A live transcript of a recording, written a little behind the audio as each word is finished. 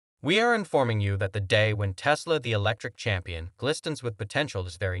We are informing you that the day when Tesla, the electric champion, glistens with potential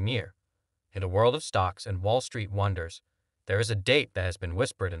is very near. In a world of stocks and Wall Street wonders, there is a date that has been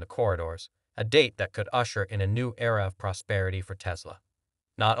whispered in the corridors, a date that could usher in a new era of prosperity for Tesla.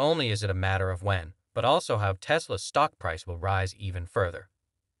 Not only is it a matter of when, but also how Tesla's stock price will rise even further.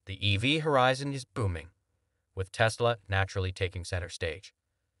 The EV horizon is booming, with Tesla naturally taking center stage.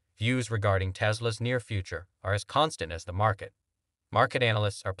 Views regarding Tesla's near future are as constant as the market. Market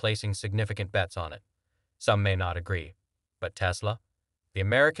analysts are placing significant bets on it. Some may not agree, but Tesla, the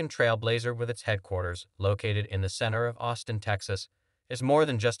American trailblazer with its headquarters located in the center of Austin, Texas, is more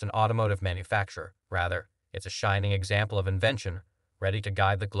than just an automotive manufacturer. Rather, it's a shining example of invention, ready to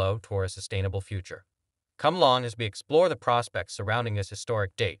guide the globe toward a sustainable future. Come along as we explore the prospects surrounding this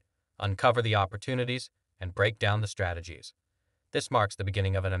historic date, uncover the opportunities, and break down the strategies. This marks the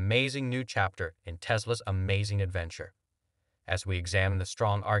beginning of an amazing new chapter in Tesla's amazing adventure. As we examine the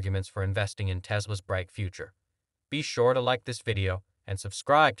strong arguments for investing in Tesla's bright future, be sure to like this video and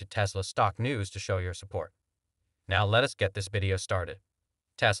subscribe to Tesla Stock News to show your support. Now let us get this video started.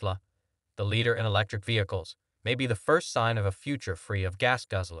 Tesla, the leader in electric vehicles, may be the first sign of a future free of gas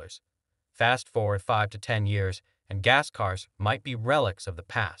guzzlers. Fast forward 5 to 10 years, and gas cars might be relics of the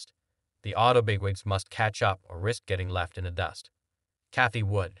past. The auto bigwigs must catch up or risk getting left in the dust. Cathie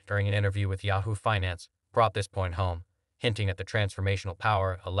Wood, during an interview with Yahoo Finance, brought this point home, hinting at the transformational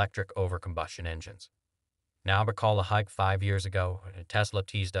power of electric over combustion engines. Now recall a hike 5 years ago when Tesla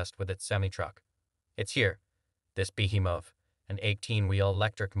teased us with its semi-truck. It's here. This behemoth, an 18-wheel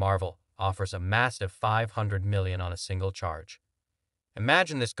electric marvel, offers a massive 500 million on a single charge.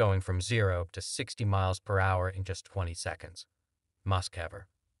 Imagine this going from 0 to 60 miles per hour in just 20 seconds. Must ever.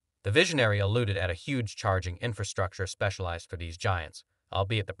 The visionary alluded at a huge charging infrastructure specialized for these giants,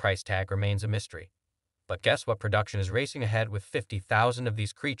 albeit the price tag remains a mystery. But guess what? Production is racing ahead with 50,000 of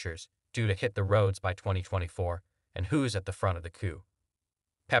these creatures due to hit the roads by 2024, and who's at the front of the queue?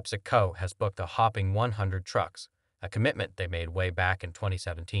 PepsiCo has booked a hopping 100 trucks, a commitment they made way back in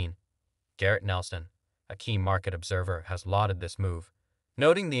 2017. Garrett Nelson, a key market observer, has lauded this move,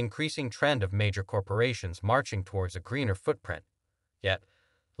 noting the increasing trend of major corporations marching towards a greener footprint. Yet,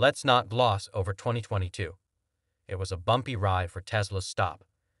 let's not gloss over 2022. It was a bumpy ride for Tesla's stock,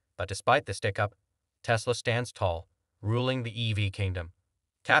 but despite this hiccup, Tesla stands tall, ruling the EV kingdom.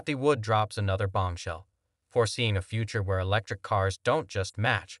 Cathie Wood drops another bombshell, foreseeing a future where electric cars don't just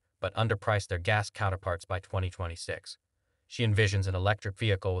match, but underprice their gas counterparts by 2026. She envisions an electric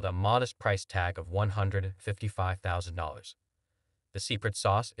vehicle with a modest price tag of $155,000. The secret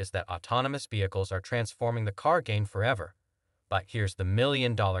sauce is that autonomous vehicles are transforming the car game forever. But here's the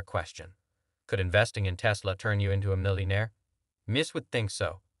million-dollar question. Could investing in Tesla turn you into a millionaire? Miss would think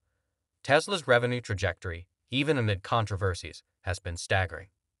so. Tesla's revenue trajectory, even amid controversies, has been staggering.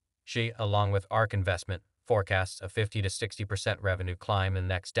 She, along with ARK Investment, forecasts a 50 to 60% revenue climb in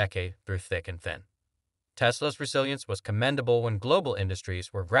the next decade through thick and thin. Tesla's resilience was commendable when global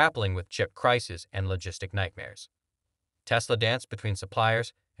industries were grappling with chip crises and logistic nightmares. Tesla danced between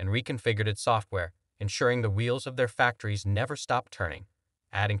suppliers and reconfigured its software, ensuring the wheels of their factories never stopped turning,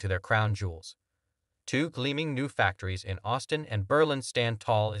 adding to their crown jewels. 2 gleaming new factories in Austin and Berlin stand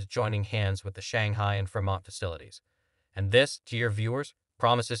tall as joining hands with the Shanghai and Fremont facilities. And this, to your viewers,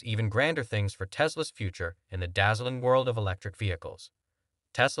 promises even grander things for Tesla's future in the dazzling world of electric vehicles.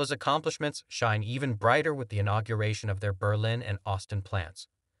 Tesla's accomplishments shine even brighter with the inauguration of their Berlin and Austin plants.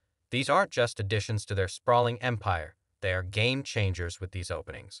 These aren't just additions to their sprawling empire, they are game changers with these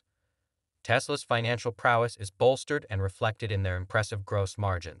openings. Tesla's financial prowess is bolstered and reflected in their impressive gross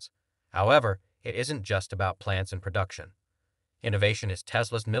margins. However, it isn't just about plants and production. Innovation is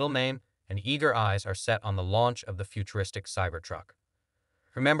Tesla's middle name, and eager eyes are set on the launch of the futuristic Cybertruck.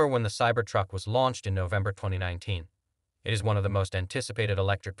 Remember when the Cybertruck was launched in November 2019? It is one of the most anticipated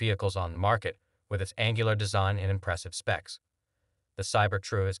electric vehicles on the market, with its angular design and impressive specs. The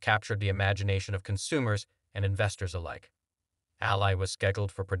Cybertruck has captured the imagination of consumers and investors alike. Ally was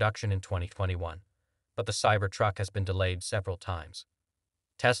scheduled for production in 2021, but the Cybertruck has been delayed several times.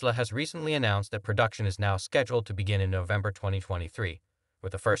 Tesla has recently announced that production is now scheduled to begin in November 2023,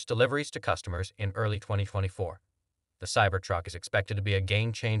 with the first deliveries to customers in early 2024. The Cybertruck is expected to be a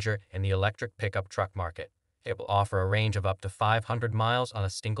game-changer in the electric pickup truck market. It will offer a range of up to 500 miles on a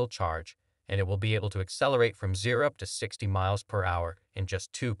single charge, and it will be able to accelerate from 0 up to 60 miles per hour in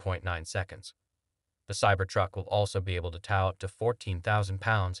just 2.9 seconds. The Cybertruck will also be able to tow up to 14,000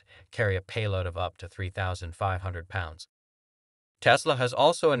 pounds and carry a payload of up to 3,500 pounds. Tesla has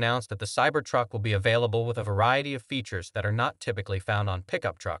also announced that the Cybertruck will be available with a variety of features that are not typically found on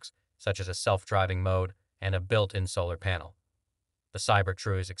pickup trucks, such as a self-driving mode and a built-in solar panel. The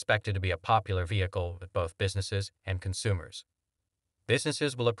Cybertruck is expected to be a popular vehicle with both businesses and consumers.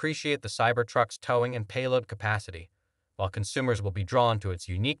 Businesses will appreciate the Cybertruck's towing and payload capacity, while consumers will be drawn to its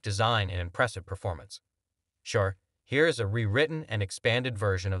unique design and impressive performance. Sure, here is a rewritten and expanded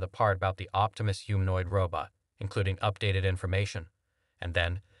version of the part about the Optimus humanoid robot, including updated information. And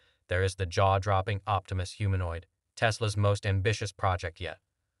then, there is the jaw-dropping Optimus humanoid, Tesla's most ambitious project yet.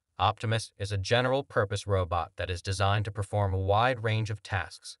 Optimus is a general-purpose robot that is designed to perform a wide range of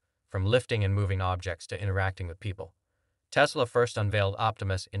tasks, from lifting and moving objects to interacting with people. Tesla first unveiled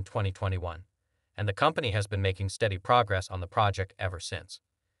Optimus in 2021, and the company has been making steady progress on the project ever since.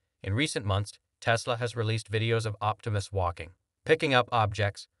 In recent months, Tesla has released videos of Optimus walking, picking up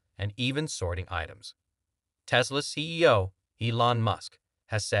objects, and even sorting items. Tesla's CEO, Elon Musk,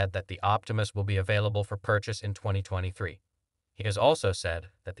 has said that the Optimus will be available for purchase in 2023. He has also said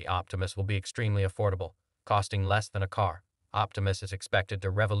that the Optimus will be extremely affordable, costing less than a car. Optimus is expected to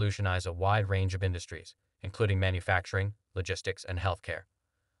revolutionize a wide range of industries, including manufacturing, logistics, and healthcare.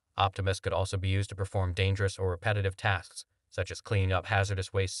 Optimus could also be used to perform dangerous or repetitive tasks, such as cleaning up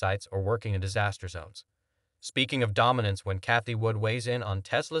hazardous waste sites or working in disaster zones. Speaking of dominance, when Cathie Wood weighs in on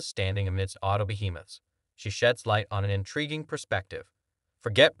Tesla's standing amidst auto behemoths, she sheds light on an intriguing perspective.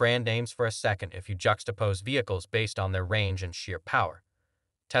 Forget brand names for a second if you juxtapose vehicles based on their range and sheer power.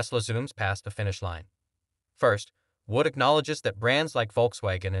 Tesla zooms past the finish line. First, Wood acknowledges that brands like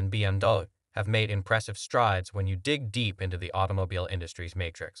Volkswagen and BMW have made impressive strides when you dig deep into the automobile industry's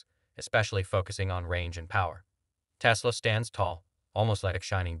matrix, especially focusing on range and power. Tesla stands tall, almost like a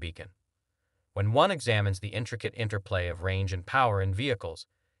shining beacon. When one examines the intricate interplay of range and power in vehicles,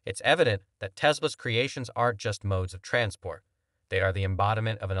 it's evident that Tesla's creations aren't just modes of transport. They are the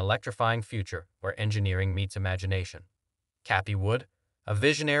embodiment of an electrifying future where engineering meets imagination. Cathie Wood, a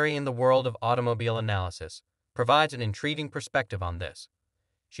visionary in the world of automobile analysis, provides an intriguing perspective on this.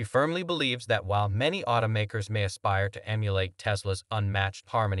 She firmly believes that while many automakers may aspire to emulate Tesla's unmatched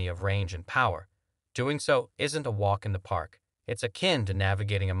harmony of range and power, doing so isn't a walk in the park. It's akin to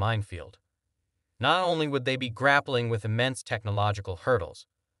navigating a minefield. Not only would they be grappling with immense technological hurdles,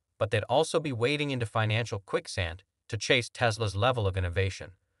 but they'd also be wading into financial quicksand to chase Tesla's level of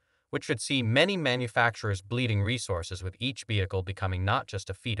innovation, which would see many manufacturers bleeding resources, with each vehicle becoming not just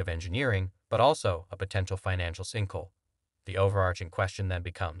a feat of engineering, but also a potential financial sinkhole. The overarching question then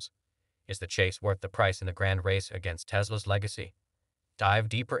becomes, is the chase worth the price in the grand race against Tesla's legacy? Dive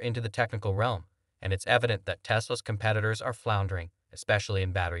deeper into the technical realm, and it's evident that Tesla's competitors are floundering, especially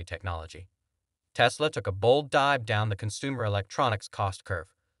in battery technology. Tesla took a bold dive down the consumer electronics cost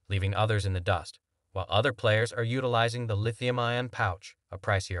curve, leaving others in the dust, while other players are utilizing the lithium-ion pouch, a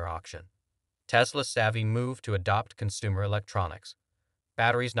pricier option. Tesla's savvy move to adopt consumer electronics.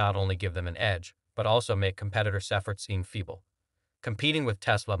 Batteries not only give them an edge, but also make competitors' efforts seem feeble. Competing with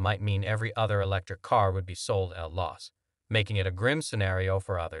Tesla might mean every other electric car would be sold at a loss, making it a grim scenario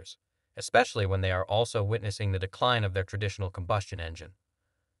for others, especially when they are also witnessing the decline of their traditional combustion engine.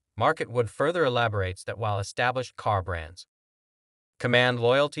 Wood further elaborates that while established car brands command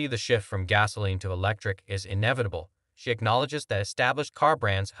loyalty, the shift from gasoline to electric is inevitable. She acknowledges that established car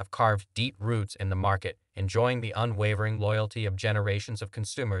brands have carved deep roots in the market, enjoying the unwavering loyalty of generations of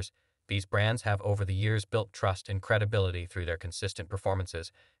consumers. These brands have over the years built trust and credibility through their consistent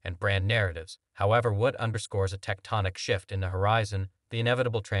performances and brand narratives. However, Wood underscores a tectonic shift in the horizon, the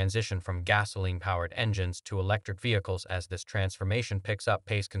inevitable transition from gasoline-powered engines to electric vehicles. As this transformation picks up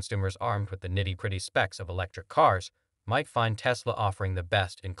pace, consumers armed with the nitty-gritty specs of electric cars might find Tesla offering the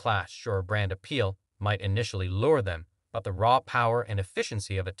best-in-class. Sure, brand appeal might initially lure them, but the raw power and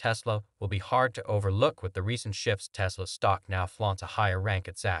efficiency of a Tesla will be hard to overlook. With the recent shifts, Tesla's stock now flaunts a higher rank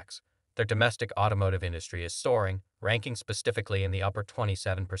at Zacks. Their domestic automotive industry is soaring, ranking specifically in the upper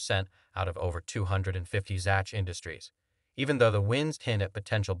 27% out of over 250 Zach industries, even though the winds hint at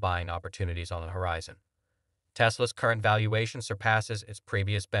potential buying opportunities on the horizon. Tesla's current valuation surpasses its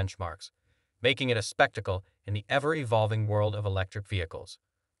previous benchmarks, making it a spectacle in the ever-evolving world of electric vehicles.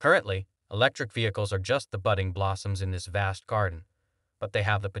 Currently, electric vehicles are just the budding blossoms in this vast garden, but they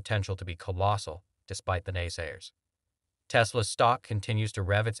have the potential to be colossal, despite the naysayers. Tesla's stock continues to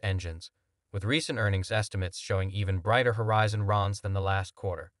rev its engines, with recent earnings estimates showing even brighter horizon runs than the last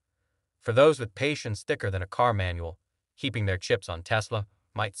quarter. For those with patience thicker than a car manual, keeping their chips on Tesla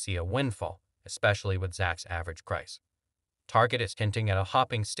might see a windfall, especially with Zach's average price. Target is hinting at a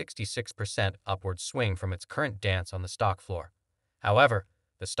hopping 66% upward swing from its current dance on the stock floor. However,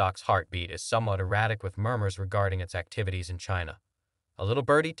 the stock's heartbeat is somewhat erratic, with murmurs regarding its activities in China. A little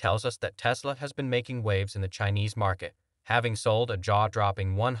birdie tells us that Tesla has been making waves in the Chinese market, having sold a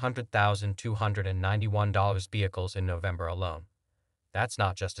jaw-dropping $100,291 vehicles in November alone. That's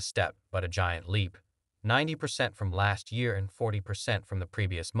not just a step, but a giant leap. 90% from last year and 40% from the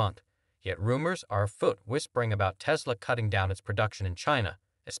previous month. Yet rumors are afoot whispering about Tesla cutting down its production in China,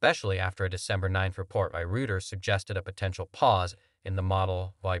 especially after a December 9th report by Reuters suggested a potential pause in the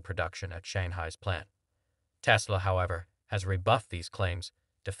Model Y production at Shanghai's plant. Tesla, however, has rebuffed these claims,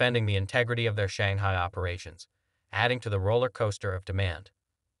 defending the integrity of their Shanghai operations, adding to the roller coaster of demand.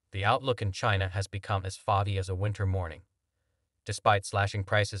 The outlook in China has become as foggy as a winter morning. Despite slashing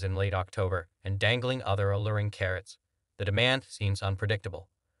prices in late October and dangling other alluring carrots, the demand seems unpredictable.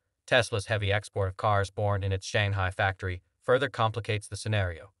 Tesla's heavy export of cars born in its Shanghai factory further complicates the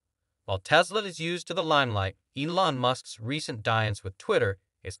scenario. While Tesla is used to the limelight, Elon Musk's recent dalliance with Twitter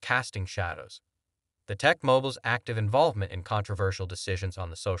is casting shadows. The tech mogul's active involvement in controversial decisions on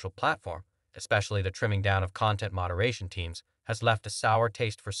the social platform, especially the trimming down of content moderation teams, has left a sour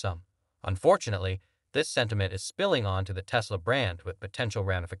taste for some. Unfortunately, this sentiment is spilling onto the Tesla brand with potential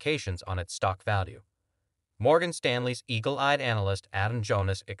ramifications on its stock value. Morgan Stanley's eagle-eyed analyst Adam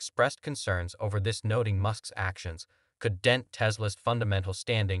Jonas expressed concerns over this, noting Musk's actions could dent Tesla's fundamental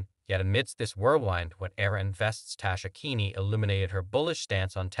standing. Yet amidst this whirlwind, when Era Invest's Tasha Keeney illuminated her bullish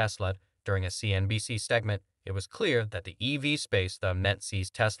stance on Tesla during a CNBC segment, it was clear that the EV space sees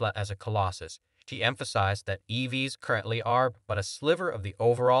Tesla as a colossus. She emphasized that EVs currently are but a sliver of the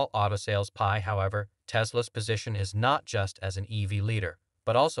overall auto sales pie. However, Tesla's position is not just as an EV leader,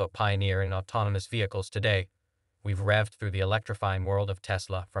 but also a pioneer in autonomous vehicles today. We've revved through the electrifying world of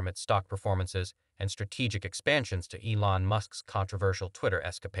Tesla, from its stock performances and strategic expansions to Elon Musk's controversial Twitter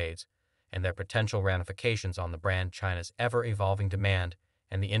escapades and their potential ramifications on the brand. China's ever-evolving demand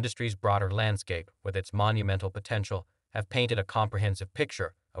and the industry's broader landscape, with its monumental potential, have painted a comprehensive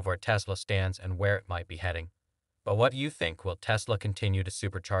picture of where Tesla stands and where it might be heading. But what do you think? Will Tesla continue to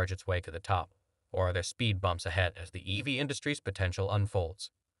supercharge its way to the top, or are there speed bumps ahead as the EV industry's potential unfolds?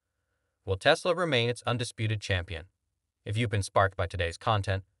 Will Tesla remain its undisputed champion? If you've been sparked by today's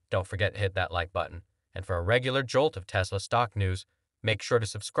content, don't forget to hit that like button. And for a regular jolt of Tesla stock news, make sure to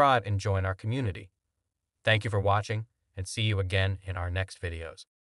subscribe and join our community. Thank you for watching, and see you again in our next videos.